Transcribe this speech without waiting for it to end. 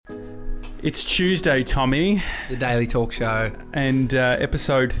It's Tuesday, Tommy. The Daily Talk Show. And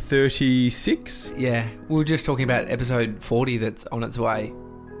episode 36. Yeah, we were just talking about episode 40 that's on its way.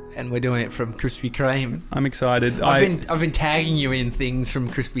 And we're doing it from Krispy Kreme. I'm excited. I've been tagging you in things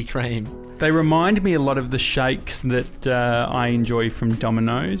from Krispy Kreme. They remind me a lot of the shakes that I enjoy from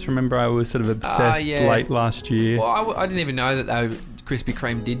Domino's. Remember, I was sort of obsessed late last year. Well, I didn't even know that Krispy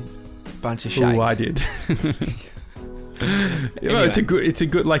Kreme did a bunch of shakes. Oh, I did. Anyway. Well, it's a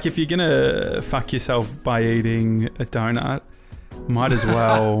good like if you're gonna fuck yourself by eating a donut, might as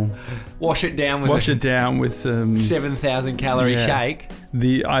well wash it down with some 7,000 calorie shake. What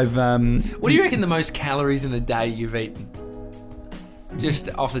do you reckon the most calories in a day you've eaten? Just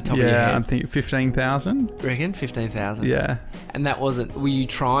off the top of your head. Yeah, I'm thinking 15,000. Reckon 15,000. Yeah. And that wasn't. Were you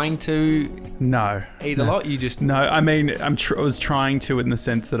trying to? No. Eat a lot. You just. No. I mean, I was trying to in the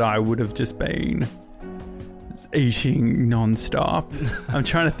sense that I would have just been eating non-stop. I'm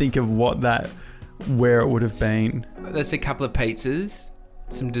trying to think of where it would have been. That's a couple of pizzas,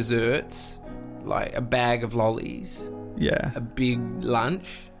 some desserts, like a bag of lollies. Yeah. A big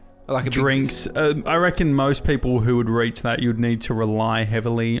lunch. Like drinks. I reckon most people who would reach that, you'd need to rely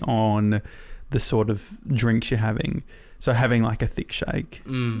heavily on the sort of drinks you're having. So having like a thick shake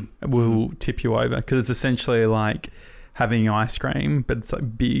will tip you over because it's essentially like having ice cream, but it's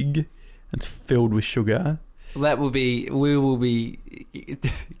like big. It's filled with sugar. We will be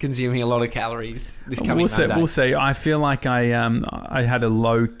consuming a lot of calories this coming Monday. We'll see. I feel like I had a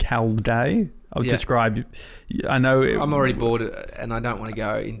low cal day. I'll describe. I know I'm already bored, and I don't want to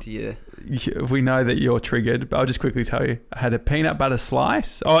go into your. We know that you're triggered, but I'll just quickly tell you. I had a peanut butter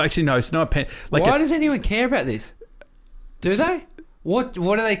slice. Oh, actually, no, it's not a peanut. Why does anyone care about this? Do they? What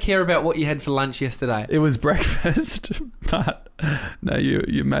do they care about what you had for lunch yesterday? It was breakfast, but no,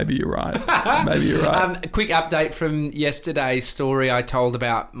 maybe you're right. Maybe you're right. A quick update from yesterday's story I told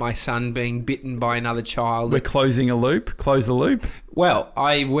about my son being bitten by another child. We're closing a loop. Close the loop. Well,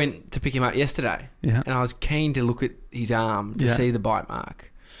 I went to pick him up yesterday, and I was keen to look at his arm to see the bite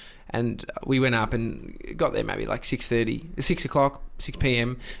mark. And we went up and got there maybe like 6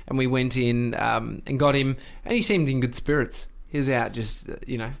 p.m, and we went in and got him, and he seemed in good spirits. He was out just,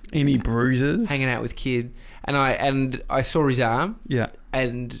 Any bruises? Hanging out with kid. And I saw his arm. Yeah.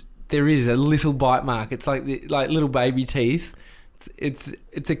 And there is a little bite mark. It's like little baby teeth. It's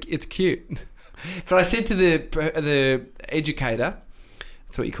cute. But I said to the educator,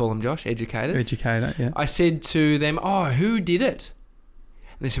 that's what you call them, Josh, educators. Educator, yeah. I said to them, who did it?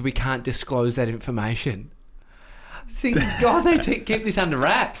 And they said, we can't disclose that information. I was thinking, God, they keep this under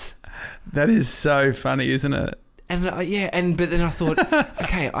wraps. That is so funny, isn't it? And but then I thought,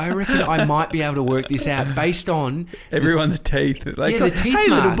 okay, I reckon I might be able to work this out based on everyone's teeth. The teeth hey,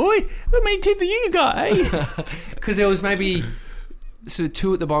 mark. Little boy, how many teeth have you got, eh? Because there was maybe sort of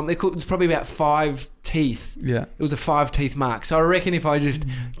 2 at the bottom. It was probably about 5 teeth. Yeah, it was a 5 teeth mark. So I reckon if I just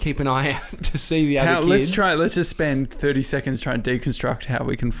keep an eye out to see the other kids. Let's just spend 30 seconds trying to deconstruct how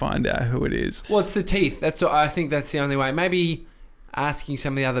we can find out who it is. Well, it's the teeth. I think that's the only way. Maybe asking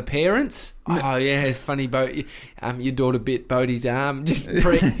some of the other parents. Oh yeah, it's funny, your daughter bit Bodie's arm. Just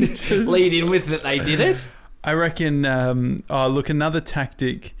lead in with that they did it. I reckon. Look, another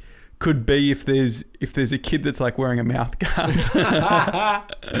tactic could be if there's a kid that's like wearing a mouth guard.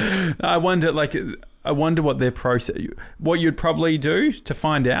 I wonder what their process. What you'd probably do to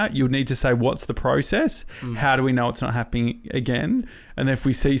find out, you'd need to say, "What's the process? How do we know it's not happening again?" And if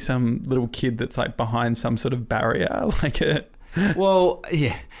we see some little kid that's like behind some sort of barrier, like a Well,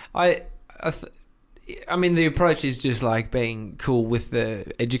 yeah, I mean, the approach is just like being cool with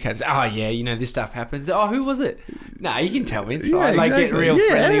the educators. Oh, yeah, this stuff happens. Oh, who was it? No, you can tell me. It's fine. Like, get real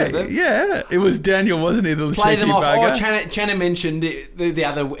friendly with them. Yeah, it was Daniel, wasn't he? The play them off. Bugger. Oh, Channa mentioned the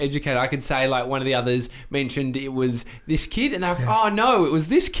other educator. I could say, like, one of the others mentioned it was this kid, and they were like, oh, no, it was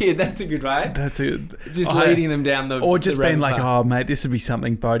this kid. That's a good way. That's it. Just leading them down the Or just the being like, path. oh, mate, this would be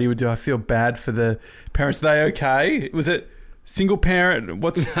something Bodie would do. I feel bad for the parents. Are they okay? Was it single parent?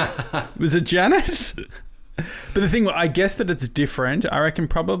 Was it Janice? But the thing, I guess that it's different. I reckon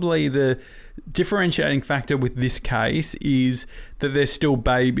probably the differentiating factor with this case is that they're still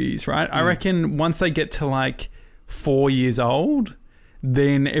babies, right? I reckon once they get to like 4 years old,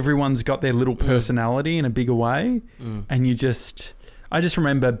 then everyone's got their little personality in a bigger way. And I just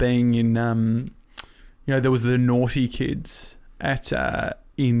remember being in, there was the naughty kids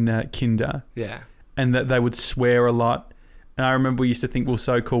in kinder. Yeah. And that they would swear a lot. And I remember we used to think, well,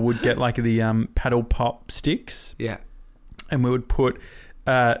 so cool, we'd get like the paddle pop sticks. Yeah. And we would put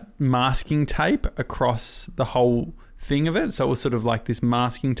masking tape across the whole thing of it. So it was sort of like this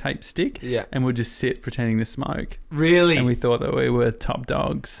masking tape stick. Yeah. And we'd just sit pretending to smoke. Really? And we thought that we were top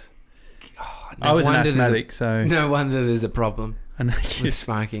dogs. I was an asthmatic, so... No wonder there's a problem I know, with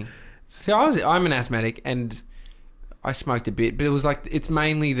smoking. So I'm an asthmatic, and I smoked a bit, but it was like, it's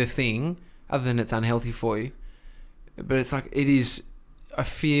mainly the thing, other than it's unhealthy for you. But it's like, it is... I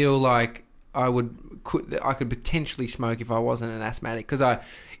feel like I could potentially smoke if I wasn't an asthmatic. Because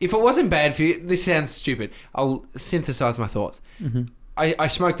if it wasn't bad for you... This sounds stupid. I'll synthesize my thoughts. Mm-hmm. I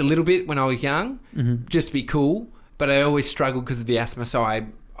smoked a little bit when I was young, just to be cool, but I always struggled because of the asthma, so I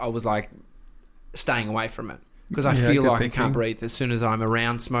was like staying away from it. Because I feel like I can't breathe as soon as I'm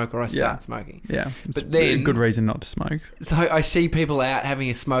around smoke or I start smoking. Yeah, it's but then a good reason not to smoke. So I see people out having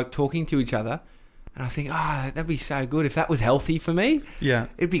a smoke, talking to each other, and I think, that'd be so good if that was healthy for me. Yeah,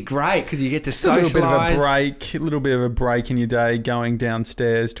 it'd be great because you get to socialise. A little bit of a break in your day, going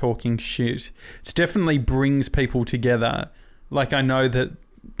downstairs, talking shit. It definitely brings people together. Like, I know that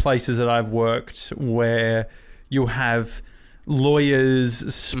places that I've worked where you'll have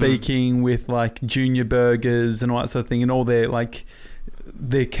lawyers speaking with like junior burgers and all that sort of thing, and all their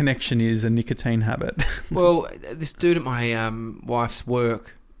connection is a nicotine habit. Well, this dude at my wife's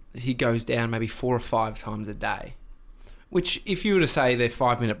work, he goes down maybe 4 or 5 times a day, which if you were to say they're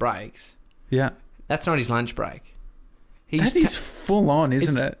 5-minute breaks, that's not his lunch break. He's full on,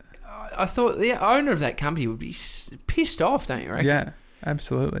 isn't it? I thought the owner of that company would be pissed off, don't you reckon? Yeah,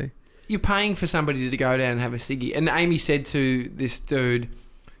 absolutely. You're paying for somebody to go down and have a ciggy. And Amy said to this dude,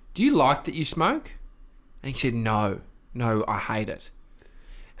 "Do you like that you smoke?" And he said, No, I hate it.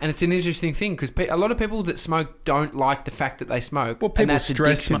 And it's an interesting thing because a lot of people that smoke don't like the fact that they smoke. Well, people and that's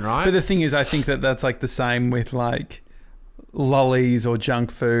stress addiction, right? But the thing is, I think that's like the same with like lollies or junk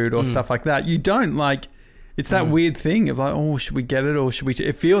food or stuff like that. You don't like... It's that weird thing of like, oh, should we get it or should we...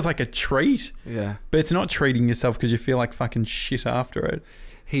 It feels like a treat. Yeah. But it's not treating yourself because you feel like fucking shit after it.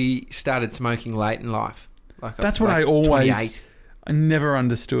 He started smoking late in life. That's what I always... 28. I never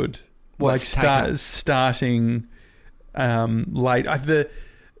understood. Starting late.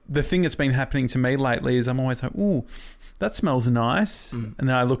 The thing that's been happening to me lately is I'm always like, ooh, that smells nice. And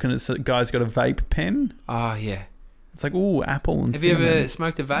then I look and it's a guy's got a vape pen. Oh, yeah. It's like, ooh, apple and cinnamon. Have you ever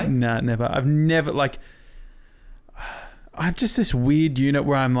smoked a vape? No, never. I've never, like... I have just this weird unit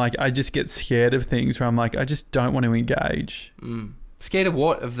where I'm like, I just get scared of things where I'm like, I just don't want to engage. Scared of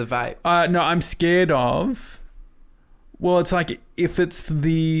what? Of the vape? No, I'm scared of... Well, it's like, if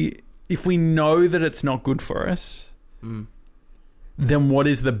we know that it's not good for us, then what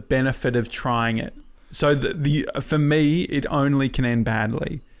is the benefit of trying it? So for me, it only can end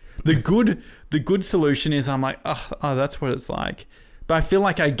badly. The good solution is I'm like, oh, that's what it's like. But I feel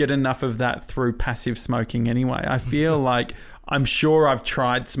like I get enough of that through passive smoking anyway. I feel like I'm sure I've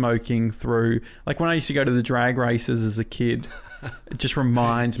tried smoking through... Like when I used to go to the drag races as a kid, it just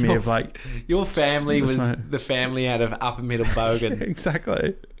reminds me of like... Your family was the family out of Upper Middle Bogan.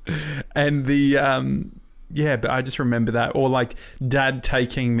 Exactly. And but I just remember that. Or like Dad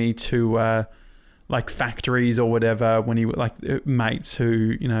taking me to... like factories or whatever, when he like mates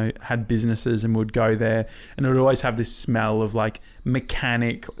who, you know, had businesses and would go there, and it would always have this smell of like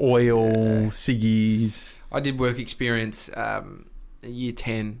mechanic oil, ciggies. I did work experience year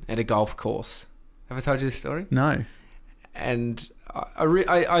 10 at a golf course. Have I told you this story? No. And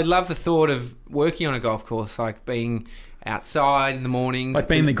I love the thought of working on a golf course, like being outside in the mornings. Like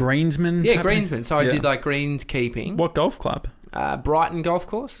being the greensman? Yeah, greensman. So I did like greenskeeping. What golf club? Brighton Golf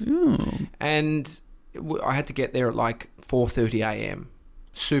Course. Ooh. And I had to get there at like 4:30 a.m.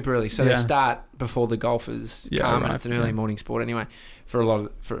 super early, so they start before the golfers come, and it's an early morning sport anyway for a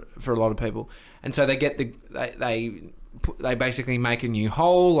lot of people. And so they get they basically make a new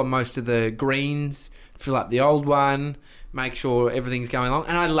hole on most of the greens, fill up the old one, make sure everything's going along.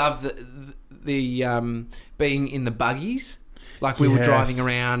 And I love the being in the buggies, like we were driving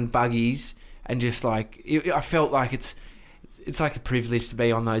around buggies, and just like I felt like it's like a privilege to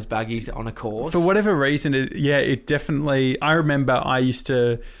be on those buggies on a course. For whatever reason, it definitely... I remember I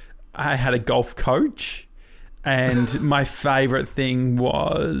had a golf coach, and my favourite thing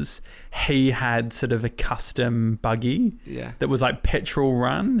was he had sort of a custom buggy that was like petrol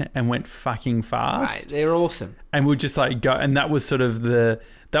run and went fucking fast. Right, they're awesome. And we'd just like go... And that was sort of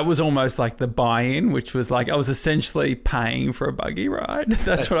that was almost like the buy-in, which was like I was essentially paying for a buggy ride.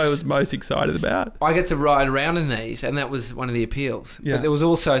 That's what I was most excited about. I get to ride around in these, and that was one of the appeals. Yeah. But there was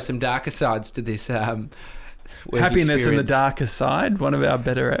also some darker sides to this Happiness experience. In the darker side, one of our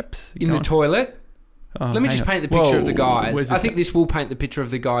better eps. In the toilet. Oh, let me just paint the picture of the guys. I think this will paint the picture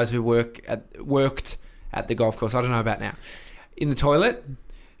of the guys who worked at the golf course. I don't know about now. In the toilet,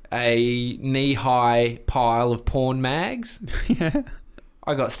 a knee-high pile of porn mags. Yeah.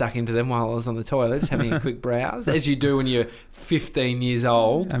 I got stuck into them while I was on the toilet, just having a quick browse, as you do when you're 15 years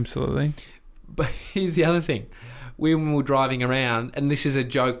old. Absolutely. But here's the other thing. When we were driving around, and this is a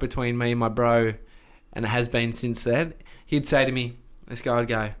joke between me and my bro, and it has been since then, he'd say to me, this guy would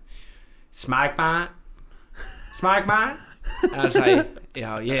go, "Smoke, mate? Smoke, mate?" And I'd say,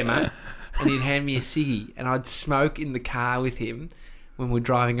 yeah, mate. And he'd hand me a ciggy, and I'd smoke in the car with him when we were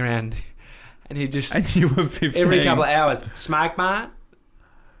driving around. And he'd just... And you were 15. Every couple of hours, "Smoke, mate?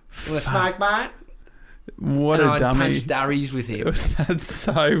 You want to smoke, mate?" What and a I'd dummy. punch durries with him. That's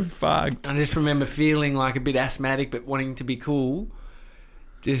so fucked. I just remember feeling like a bit asthmatic, but wanting to be cool.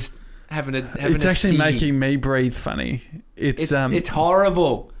 Just having It's a actually ciggy. making me breathe funny. It's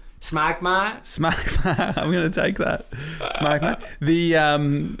horrible. Smoke, mate? Smack. I'm going to take that. Smack, mate.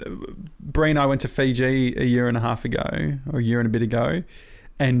 Bree and I went to Fiji a year and a half ago, or a year and a bit ago,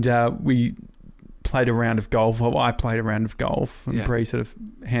 and we played a round of golf. Well, I played a round of golf, and Bree sort of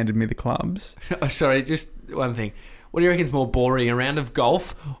handed me the clubs. Oh, sorry, just one thing. What do you reckon is more boring, a round of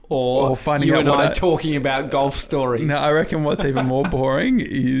golf or finding you out and what I talking about golf stories? No, I reckon what's even more boring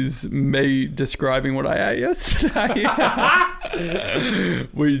is me describing what I ate yesterday.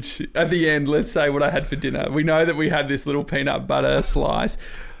 Which, at the end, let's say what I had for dinner. We know that we had this little peanut butter slice.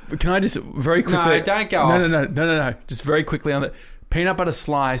 But can I just very quickly... No, don't go off. No. Just very quickly on the... Peanut butter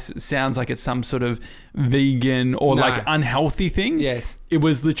slice sounds like it's some sort of vegan or like unhealthy thing. Yes. It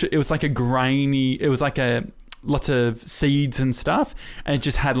was literally... It was like a grainy... It was like lots of seeds and stuff, and it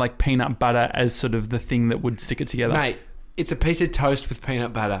just had like peanut butter as sort of the thing that would stick it together. Mate, it's a piece of toast with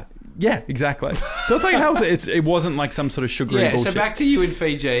peanut butter. Yeah, exactly. So it's like healthy. It wasn't like some sort of sugary bullshit. So back to you in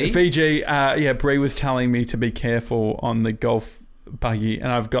Fiji. Bree was telling me to be careful on the golf buggy,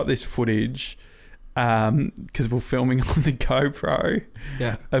 and I've got this footage because we're filming on the GoPro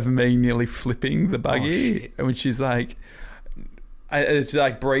of me nearly flipping the buggy, and when she's like... It's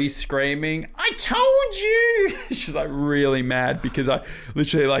like Bree screaming, "I told you!" She's like really mad because I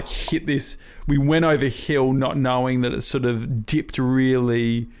literally like hit this. We went over hill not knowing that it sort of dipped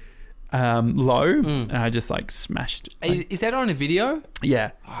really low, and I just like smashed. Is that on a video?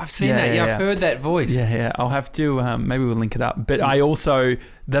 Yeah. Oh, I've seen that. Yeah, I've heard that voice. Yeah. I'll have to, maybe we'll link it up. But I also,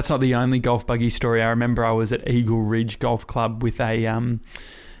 that's not the only golf buggy story. I remember I was at Eagle Ridge Golf Club with a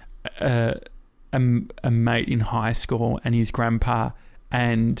mate in high school and his grandpa,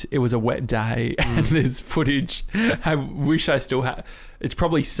 and it was a wet day, and there's footage. I wish I still had. It's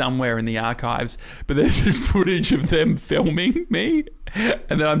probably somewhere in the archives, but there's this footage of them filming me,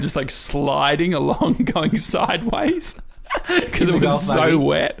 and then I'm just like sliding along, going sideways because it was so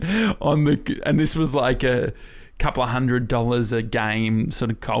wet on the. And this was like a couple of $100 a game sort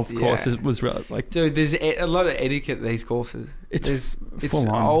of golf course. It was really like, dude, there's a lot of etiquette at these courses. It's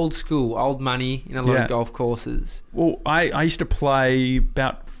old school, old money in a lot of golf courses. Well, I used to play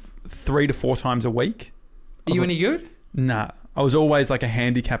about 3 to 4 times a week. Are you any good? Nah, I was always like a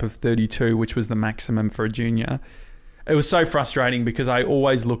handicap of 32, which was the maximum for a junior. It was so frustrating because I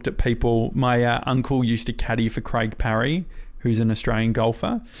always looked at people. My uncle used to caddy for Craig Parry, who's an Australian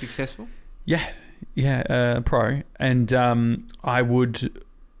golfer. Successful? Yeah, pro. And I would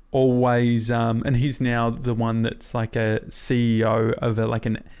always... and he's now the one that's like a CEO of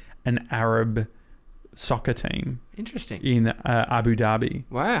an Arab soccer team. Interesting. In Abu Dhabi.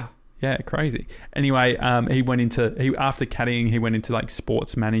 Wow. Yeah, crazy. Anyway, after caddying, he went into like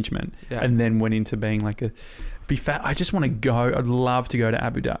sports management and then went into being like I just want to go. I'd love to go to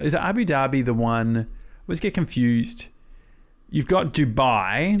Abu Dhabi. Is Abu Dhabi the one... I always get confused. You've got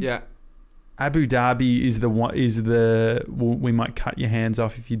Dubai. Yeah. Abu Dhabi is the one. We might cut your hands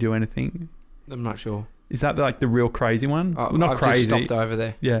off if you do anything. I'm not sure. Is that like the real crazy one? I've crazy. Just stopped over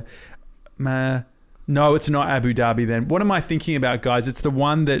there. Yeah. No, it's not Abu Dhabi then. What am I thinking about, guys? It's the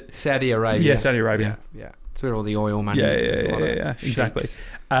one that... Saudi Arabia. Yeah, Saudi Arabia. Yeah. It's where all the oil money Yeah, exactly.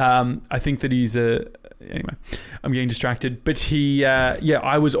 I think that he's anyway, I'm getting distracted. But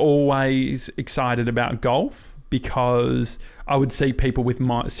I was always excited about golf because I would see people with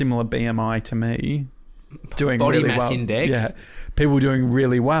similar BMI to me doing body really mass well. Index. Yeah, people doing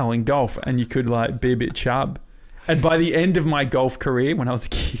really well in golf, and you could like be a bit chub. And by the end of my golf career, when I was a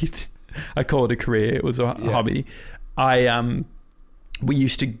kid, I call it a career. It was a hobby. We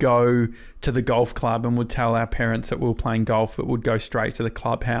used to go to the golf club and would tell our parents that we were playing golf, but would go straight to the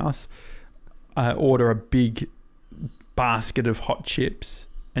clubhouse, order a big basket of hot chips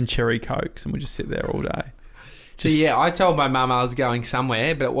and cherry cokes, and we'd just sit there all day. So I told my mum I was going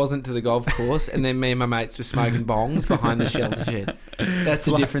somewhere, but it wasn't to the golf course, and then me and my mates were smoking bongs behind the shelter shed. That's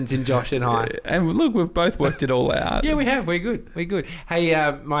the difference in Josh and I. And look, we've both worked it all out. Yeah, we have. We're good. Hey,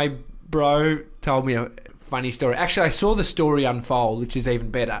 my bro told me a funny story. Actually, I saw the story unfold, which is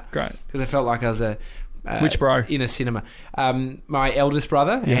even better. Great. Because I felt like I was which bro? In a cinema. My eldest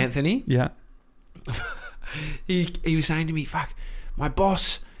brother, Anthony. Yeah. he was saying to me, fuck, my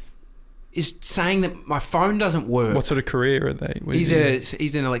boss is saying that my phone doesn't work. What sort of career are they? He's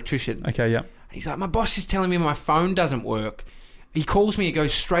an electrician. Okay, yeah. He's like, my boss is telling me my phone doesn't work. He calls me, it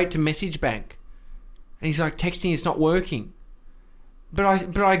goes straight to message bank. And he's like, texting, it's not working. But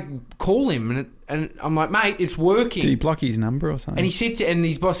I call him and I'm like, mate, it's working. Did he block his number or something? And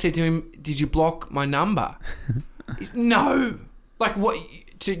his boss said to him, did you block my number? No. Like, what?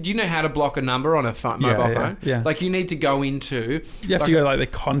 Do you know how to block a number on a mobile phone? Yeah. Like, you need to go into... You have to go, like, the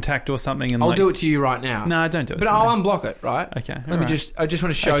contact or something. And I'll do it to you right now. No, don't do it. But I'll unblock it, right? Okay. I just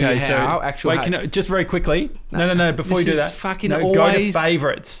want to show you how actual... Wait, just very quickly. No. Before you do that. Fucking always... Go to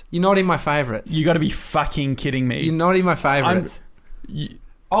favourites. You're not in my favourites. You got to be fucking kidding me. You're not in my favourites.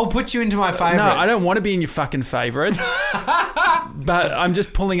 I'll put you into my favourites. No, I don't want to be in your fucking favourites. But I'm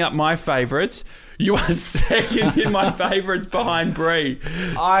just pulling up my favourites. You are second in my favourites behind Brie.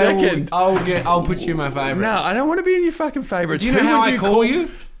 Second. I'll put you in my favourites. No, I don't want to be in your fucking favourites. Do you know how I call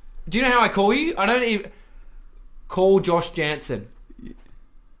you? Do you know how I call you? I don't even... Call Josh Jansen.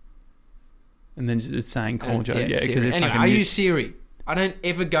 And then it's saying call Josh. Yeah, because anyway, I use Siri. I don't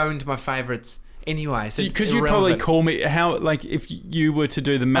ever go into my favourites anyway. So because you'd probably call me... How, like, if you were to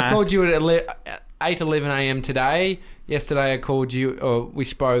do the math... I called you at 8:11 a.m. today. Yesterday I called you... Or we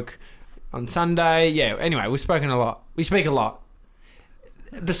spoke... on Sunday, yeah. Anyway, we've spoken a lot. We speak a lot.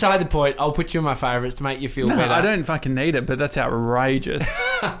 Beside the point, I'll put you in my favourites to make you feel better. I don't fucking need it, but that's outrageous.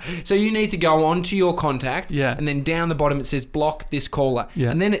 So you need to go onto your contact, yeah, and then down the bottom it says block this caller,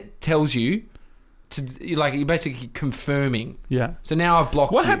 yeah, and then it tells you to, like, you're basically confirming. Yeah. So now I've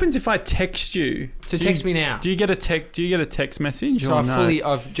blocked. What happens if I text you? So text me now. Do you get a text message? So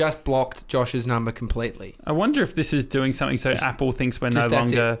I've just blocked Josh's number completely. I wonder if this is doing something so Apple thinks we're no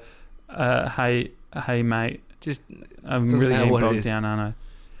longer. Hey mate, just I'm really getting bogged down, aren't I?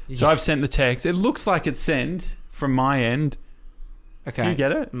 Yeah. So I've sent the text. It looks like it's sent from my end. Okay. Do you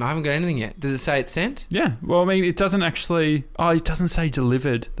get it? I haven't got anything yet. Does it say it's sent? Yeah. Well, I mean, it doesn't actually... Oh, it doesn't say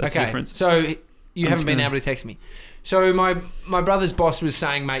delivered. That's the difference. So you haven't been able to text me. So my brother's boss was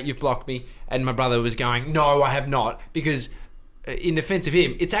saying, mate, you've blocked me. And my brother was going, no, I have not. Because in defence of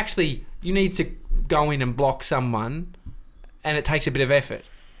him, it's actually... You need to go in and block someone, and it takes a bit of effort.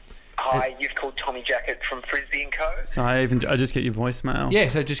 Hi, you've called Tommy Jackett from Frisbee & Co. So I just get your voicemail. Yeah,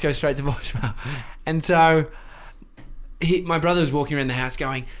 so it just goes straight to voicemail. And so my brother was walking around the house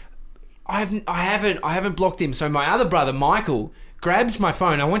going, I haven't blocked him. So my other brother, Michael, grabs my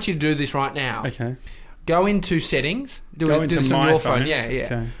phone. I want you to do this right now. Okay. Go into settings. Do this on your phone. Yeah.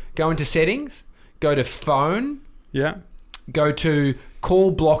 Okay. Go into settings. Go to phone. Yeah. Go to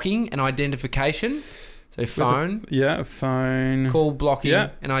call blocking and identification. So phone. Phone. Call blocking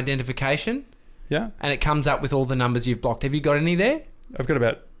and identification. Yeah. And it comes up with all the numbers you've blocked. Have you got any there? I've got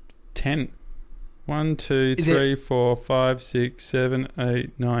about 10. 1, 2, 3, 4, 5, 6, 7,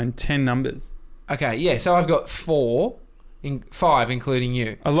 8, 9, 10 numbers. Okay, yeah. So I've got 5, including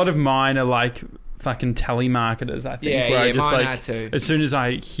you. A lot of mine are like fucking telemarketers, I think. Yeah, mine are too. As soon as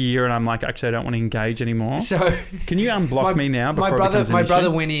I hear and I'm like, actually, I don't want to engage anymore. So can you unblock me now before it becomes an issue? My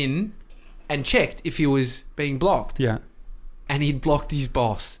brother went in and checked if he was being blocked. Yeah. And he'd blocked his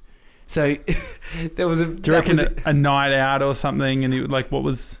boss. So there was a... Do you reckon a night out or something? And he like, what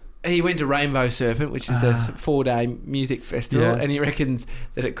was... He went to Rainbow Serpent, which is a 4-day music festival, and he reckons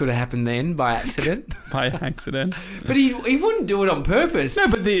that it could have happened then by accident. By accident. But he wouldn't do it on purpose. No,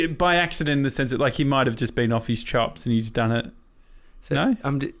 but by accident in the sense that like he might have just been off his chops and he's done it. So,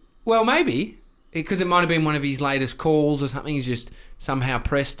 no? Well, maybe. Because it might have been one of his latest calls or something. He's just somehow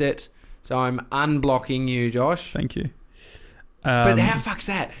pressed it. So I'm unblocking you, Josh. Thank you. But how fuck's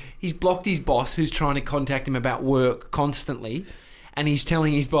that? He's blocked his boss who's trying to contact him about work constantly. And he's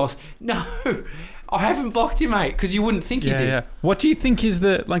telling his boss, no, I haven't blocked you, mate, because you wouldn't think you did. Yeah. What do you think is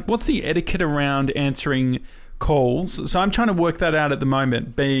what's the etiquette around answering calls? So I'm trying to work that out at the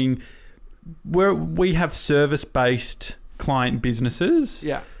moment, being where we have service-based client businesses.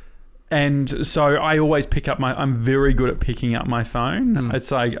 Yeah. And so I always I'm very good at picking up my phone. Mm.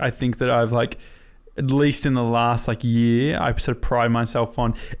 It's like, I think that I've like, at least in the last like year, I sort of pride myself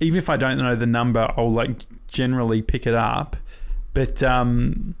on, even if I don't know the number, I'll like generally pick it up. But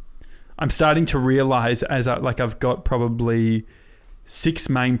I'm starting to realise I've got probably 6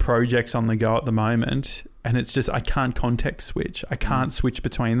 main projects on the go at the moment, and it's just I can't context switch. I can't switch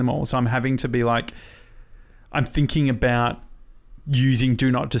between them all. So I'm having to be like, I'm thinking about using Do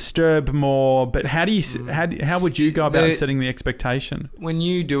Not Disturb more. But how do you how would you go about setting the expectation? When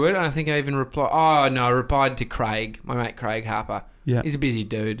you do it, I think I even replied to Craig, my mate Craig Harper. Yeah, he's a busy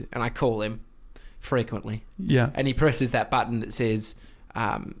dude, and I call him frequently. Yeah. And he presses that button that says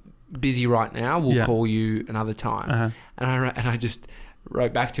busy right now. We'll call you another time. And I just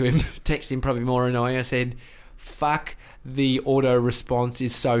wrote back to him, text him probably more annoying. I said, fuck, the auto response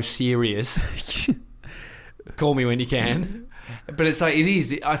is so serious. Call me when you can. But it's like, it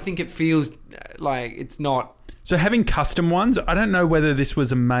is. I think it feels like it's not. So having custom ones, I don't know whether this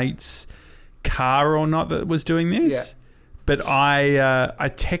was a mate's car or not that was doing this. Yeah. But I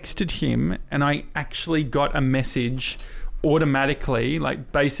texted him and I actually got a message automatically,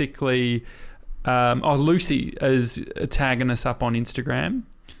 like basically, Lucy is tagging us up on Instagram.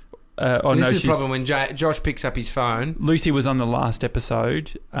 So this is the problem when Josh picks up his phone. Lucy was on the last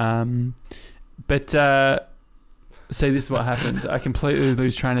episode. See, this is what happens. I completely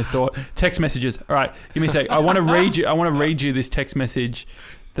lose train of thought. Text messages. All right, give me a sec. I want to read you this text message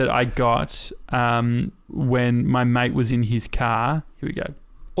that I got when my mate was in his car. Here we go.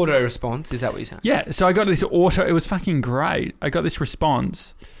 Auto response, is that what you're saying? Yeah, so I got this auto. It was fucking great. I got this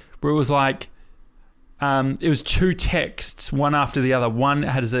response where it was like, it was 2 texts, one after the other. One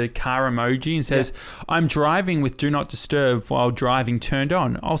has a car emoji and says, I'm driving with Do Not Disturb while driving turned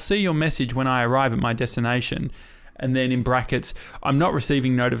on. I'll see your message when I arrive at my destination. And then in brackets, I'm not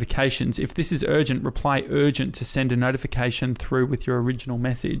receiving notifications. If this is urgent, reply urgent to send a notification through with your original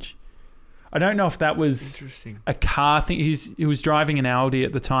message. I don't know if that was a car thing. He was driving an Audi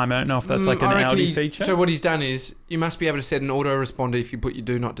at the time. I don't know if that's like an Audi feature. So what he's done is, you must be able to set an autoresponder if you put your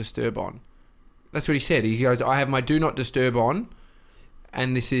Do Not Disturb on. That's what he said. He goes, I have my Do Not Disturb on,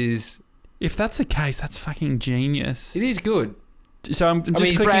 and this is... If that's the case, that's fucking genius. It is good. So I'm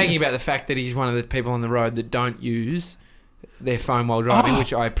just he's bragging about the fact that he's one of the people on the road that don't use their phone while driving,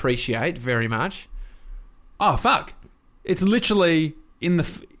 which I appreciate very much. Oh, fuck. It's literally in the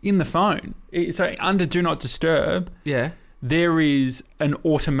phone. So under Do Not Disturb, there is an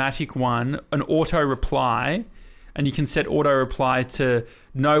automatic one, an auto reply, and you can set auto reply to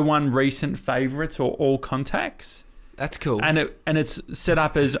no one, recent favourites, or all contacts. That's cool. And it's set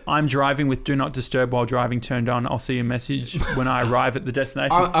up as I'm driving with Do Not Disturb while driving turned on. I'll see a message when I arrive at the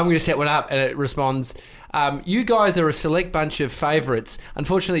destination. I'm going to set one up and it responds, you guys are a select bunch of favourites.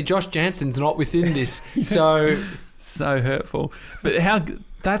 Unfortunately, Josh Jansen's not within this. So hurtful. But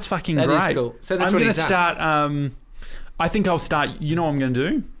that's fucking great. That is cool. So that's I'm what going he's to start. I think I'll start. You know what I'm going to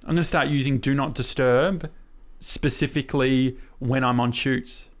do? I'm going to start using Do Not Disturb specifically when I'm on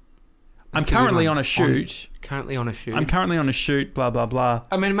shoots. I'm currently on a shoot. I'm currently on a shoot, blah, blah, blah.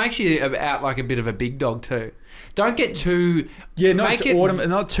 I mean, it makes you out like a bit of a big dog too. Don't get too... Yeah,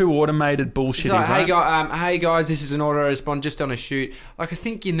 not too automated bullshit. Like, hey guys, this is an auto respond just on a shoot. Like, I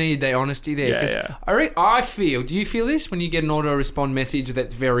think you need the honesty there. Yeah. I feel... Do you feel this when you get an auto respond message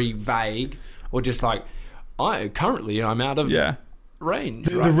that's very vague, or just like, I'm out of range?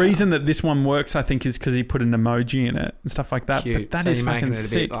 The reason that this one works, I think, is because he put an emoji in it and stuff like that. Cute. But that is fucking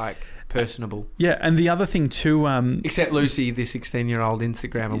sick. Bit like personable. Yeah, and the other thing too... except Lucy, the 16-year-old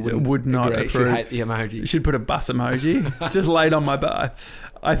Instagrammer, would not approve. She'd hate the emoji. She'd put a bus emoji just laid on my bar.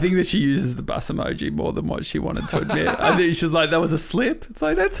 I think that she uses the bus emoji more than what she wanted to admit. I think she's like, that was a slip. It's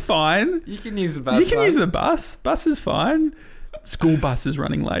like, that's fine. You can use the bus. You can use the bus. Bus is fine. School bus is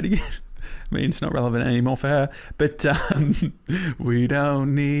running late again. I mean, it's not relevant anymore for her. But we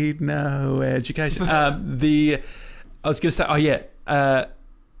don't need no education. I was going to say,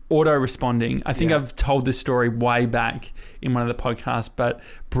 auto responding. I think I've told this story way back in one of the podcasts, but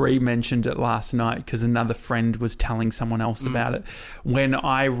Bree mentioned it last night because another friend was telling someone else about it. When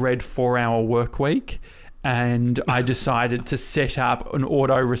I read 4 Hour Workweek, and I decided to set up an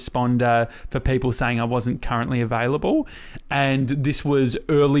autoresponder for people saying I wasn't currently available. And this was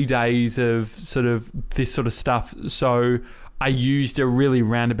early days of sort of this sort of stuff. So I used a really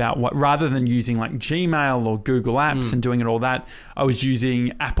roundabout way. Rather than using like Gmail or Google Apps and doing it all that, I was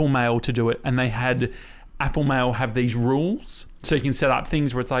using Apple Mail to do it. And they had Apple Mail have these rules. So you can set up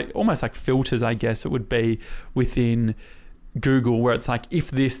things where it's like almost like filters, I guess it would be within Google, where it's like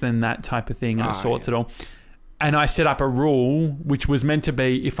if this then that type of thing, and it sorts it all. And I set up a rule which was meant to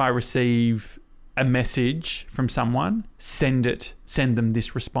be, if I receive a message from someone, send them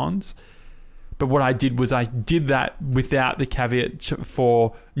this response. But what I did was I did that without the caveat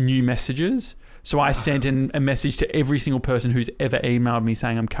for new messages. So I sent in a message to every single person who's ever emailed me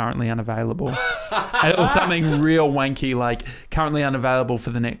saying I'm currently unavailable. And it was something real wanky, like currently unavailable for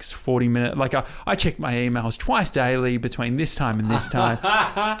the next 40 minutes. Like I check my emails twice daily between this time and this time.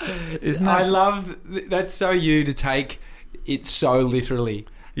 Isn't that? I love that's so you to take it so literally.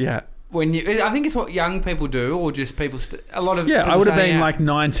 Yeah. I think it's what young people do, or just people. A lot of I would have been like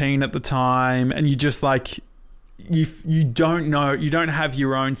 19 at the time, and you just like. You don't know, you don't have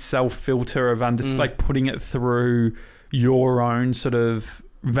your own self filter of like putting it through your own sort of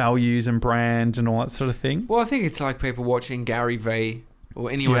values and brand and all that sort of thing? Well, I think it's like people watching Gary Vee or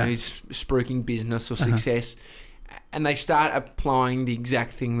anyone who's spruiking business or success, and they start applying the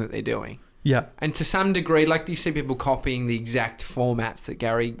exact thing that they're doing. Yeah. And to some degree, like, you see people copying the exact formats that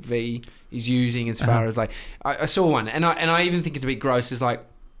Gary Vee is using as far as, like, I saw one, and I even think it's a bit gross, is like,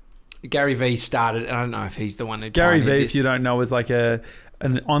 Gary Vee started, and I don't know if he's the one who... Gary Vee, if you don't know, is like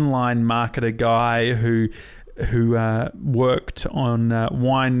an online marketer guy who worked on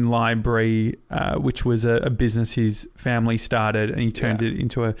Wine Library, which was a business his family started, and he turned it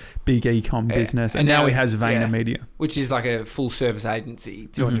into a big e-com business. And now he has VaynerMedia. Which is like a full-service agency,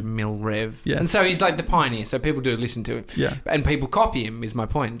 200 mil rev. Yeah. And so he's like the pioneer, so people do listen to him. Yeah. And people copy him, is my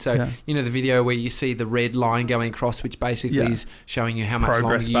point. So, you know, the video where you see the red line going across, which basically is showing you how much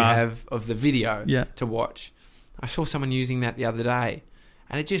Progress longer bar. you have of the video to watch. I saw someone using that the other day.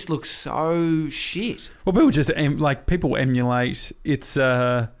 And it just looks so shit. Well, people just people emulate. It's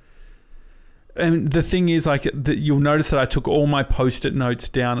and the thing is, like, you'll notice that I took all my post-it notes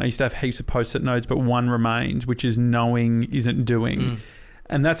down. I used to have heaps of post-it notes, but one remains, which is knowing isn't doing.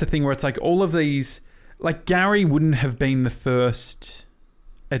 And that's the thing where it's like all of these, like, Gary wouldn't have been the first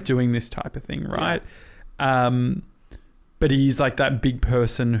at doing this type of thing, right? But he's like that big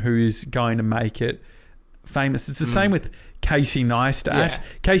person who's going to make it famous. It's the same with Casey Neistat.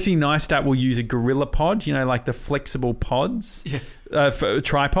 Casey Neistat will use a GorillaPod, you know, like the flexible pods for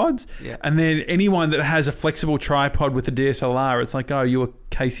tripods. And then anyone that has a flexible tripod with a DSLR, it's like, oh, you're a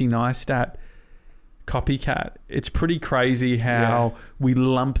Casey Neistat copycat. It's pretty crazy how we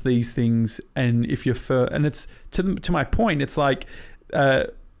lump these things, and if you're and it's to my point, it's like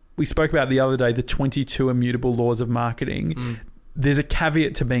we spoke about the other day, the 22 immutable laws of marketing. There's a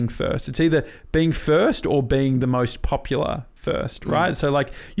caveat to being first. It's either being first or being the most popular first, right? So,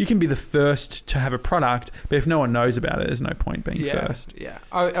 like, you can be the first to have a product, but if no one knows about it, there's no point being first. Yeah.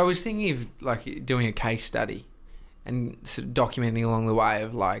 I was thinking of, like, doing a case study and sort of documenting along the way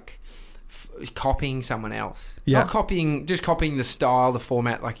of, like, copying someone else. Not copying, just copying the style, the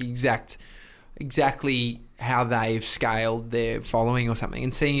format, like exactly how they've scaled their following or something,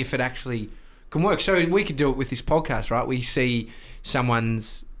 and seeing if it actually can work. So we could do it with this podcast, right? We see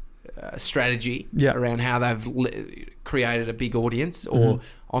someone's strategy around how they've created a big audience or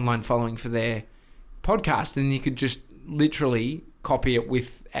online following for their podcast, and you could just literally copy it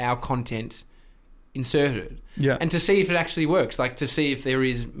with our content inserted. And to see if it actually works, like to see if there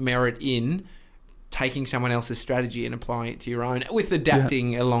is merit in taking someone else's strategy and applying it to your own, with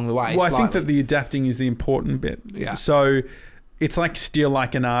adapting along the way. Well, slightly. I think that the adapting is the important bit. So it's like Steal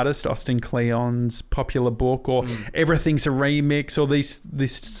Like an Artist, Austin Kleon's popular book, or everything's a remix, or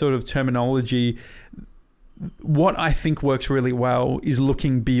this sort of terminology. What I think works really well is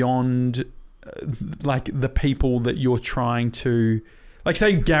looking beyond like the people that you're trying to... Like,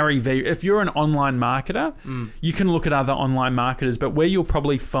 say, Gary Vee, if you're an online marketer, you can look at other online marketers, but where you'll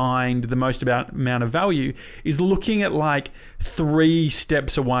probably find the most amount of value is looking at, like, 3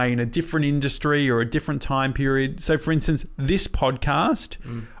 steps away in a different industry or a different time period. So, for instance, this podcast,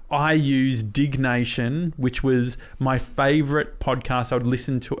 I use Dignation, which was my favorite podcast. I would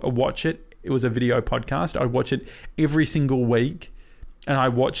listen to watch it. It was a video podcast. I'd watch it every single week, and I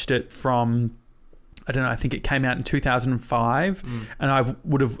watched it from... I don't know, I think it came out in 2005, and I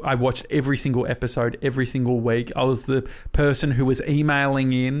watched every single episode every single week. I was the person who was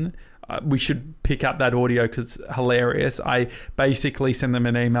emailing in. We should pick up that audio because it's hilarious. I basically send them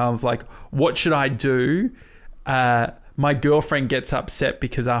an email of like, what should I do? My girlfriend gets upset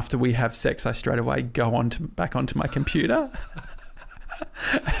because after we have sex, I straight away go back onto my computer.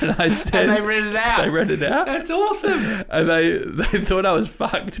 And I said, and they read it out. They read it out. That's awesome. And they thought I was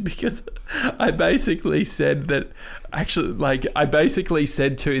fucked because I basically said that. Actually, like, I basically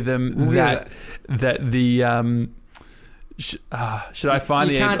said to them that the should I find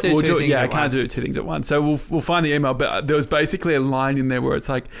the email? I can't do 2 things at once. So we'll find the email. But there was basically a line in there where it's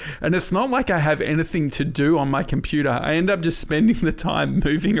like, and it's not like I have anything to do on my computer. I end up just spending the time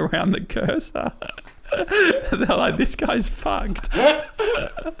moving around the cursor. They're like, this guy's fucked.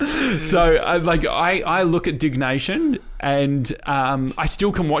 So I look at Dignation, and I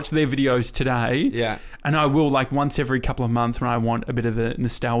still can watch their videos today. And I will, like, once every couple of months when I want a bit of a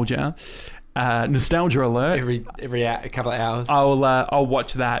nostalgia alert. Every a couple of hours. I'll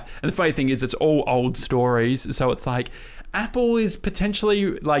watch that. And the funny thing is, it's all old stories. So it's like, Apple is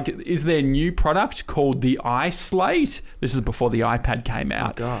potentially, like, is their new product called the iSlate? This is before the iPad came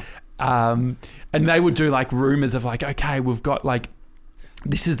out. Oh, God. And they would do, like, rumors of, like, okay, we've got, like,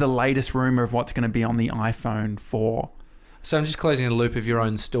 this is the latest rumor of what's going to be on the iPhone 4. So I'm just closing the loop of your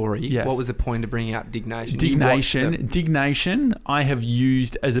own story. Yes. What was the point of bringing up Dignation? Dignation, I have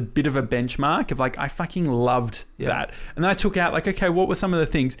used as a bit of a benchmark of like, I fucking loved that. And then I took out like, okay, what were some of the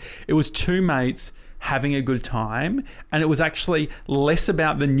things? It was two mates having a good time, and it was actually less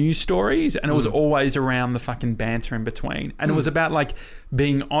about the news stories, and it was always around the fucking banter in between. And it was about like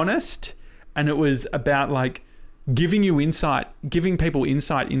being honest, and it was about like giving people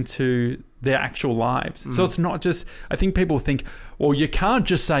insight into their actual lives. So it's not just, I think people think, well, you can't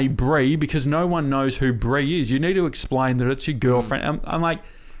just say Brie because no one knows who Brie is. You need to explain that it's your girlfriend. I'm like,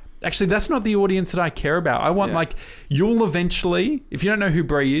 actually, that's not the audience that I care about. I want like, you'll eventually, if you don't know who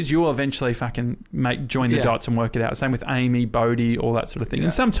Brie is, you'll eventually fucking join the dots and work it out. Same with Amy, Bodhi, all that sort of thing. Yeah.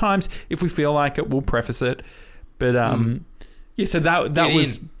 And sometimes if we feel like it, we'll preface it. But so that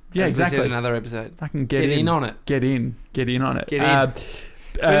was... Yeah, exactly. Another episode. Fucking get in on it. Get in on it. Get in.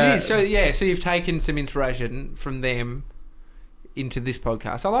 But it is. So you've taken some inspiration from them into this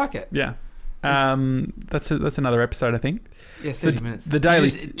podcast. I like it. Yeah. That's another episode, I think. Yeah, 30 minutes. The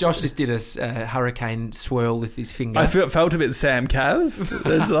daily. Josh just did a hurricane swirl with his finger. I felt a bit Sam Cav.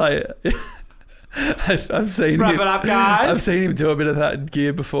 It's like. I've seen Wrap him. it up, guys. I've seen him do a bit of that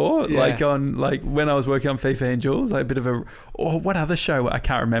gear before, like when I was working on FIFA and Jules, like a bit of a. Or what other show? I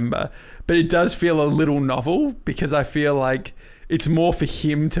can't remember, but it does feel a little novel because I feel like it's more for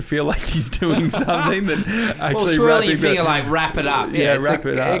him to feel like he's doing something than actually swirling your finger like wrap it up. Yeah, wrap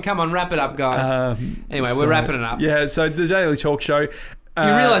it up. Come on, wrap it up, guys. Anyway, we're wrapping it up. Yeah, so the Daily Talk Show. You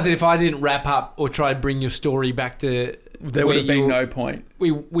realise that if I didn't wrap up or try to bring your story back to. There would have been no point.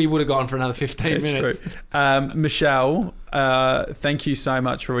 We would have gone for another 15 minutes. True. Michelle, thank you so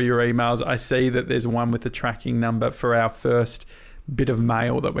much for all your emails. I see that there's one with the tracking number for our first bit of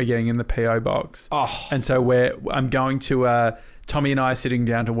mail that we're getting in the PO box. Oh. And so I'm going to... Tommy and I are sitting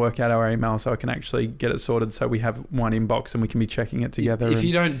down to work out our email so I can actually get it sorted so we have one inbox and we can be checking it together. If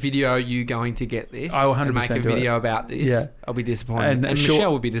you don't video you going to get this I will 100% and make a video about this, I'll be disappointed. And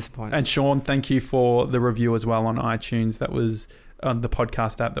Michelle will be disappointed. And Sean, thank you for the review as well on iTunes. That was on the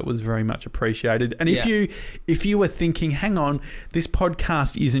podcast app. That was very much appreciated. And if you were thinking, hang on, this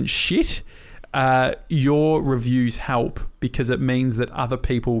podcast isn't shit, your reviews help because it means that other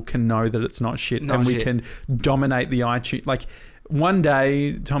people can know that it's not shit we can dominate the iTunes. Like, one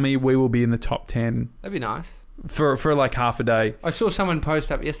day, Tommy, we will be in the top 10. That'd be nice. For like half a day. I saw someone post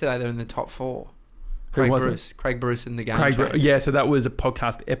up yesterday they're in the top 4. Craig Bruce and the Game Changers. Yeah, so that was a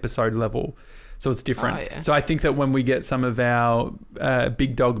podcast episode level. So it's different. Oh, yeah. So I think that when we get some of our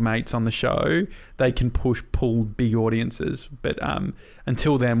big dog mates on the show, they can pull big audiences. But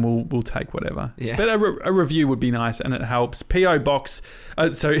until then, we'll take whatever. Yeah. But a review would be nice, and it helps. PO Box.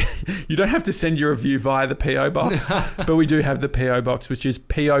 So you don't have to send your review via the PO Box, but we do have the PO Box, which is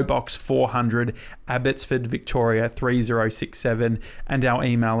PO Box 400, Abbotsford, Victoria 3067, and our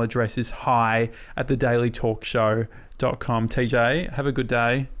email address is hi@thedailytalkshow.com. TJ, have a good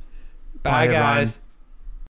day. Bye, guys.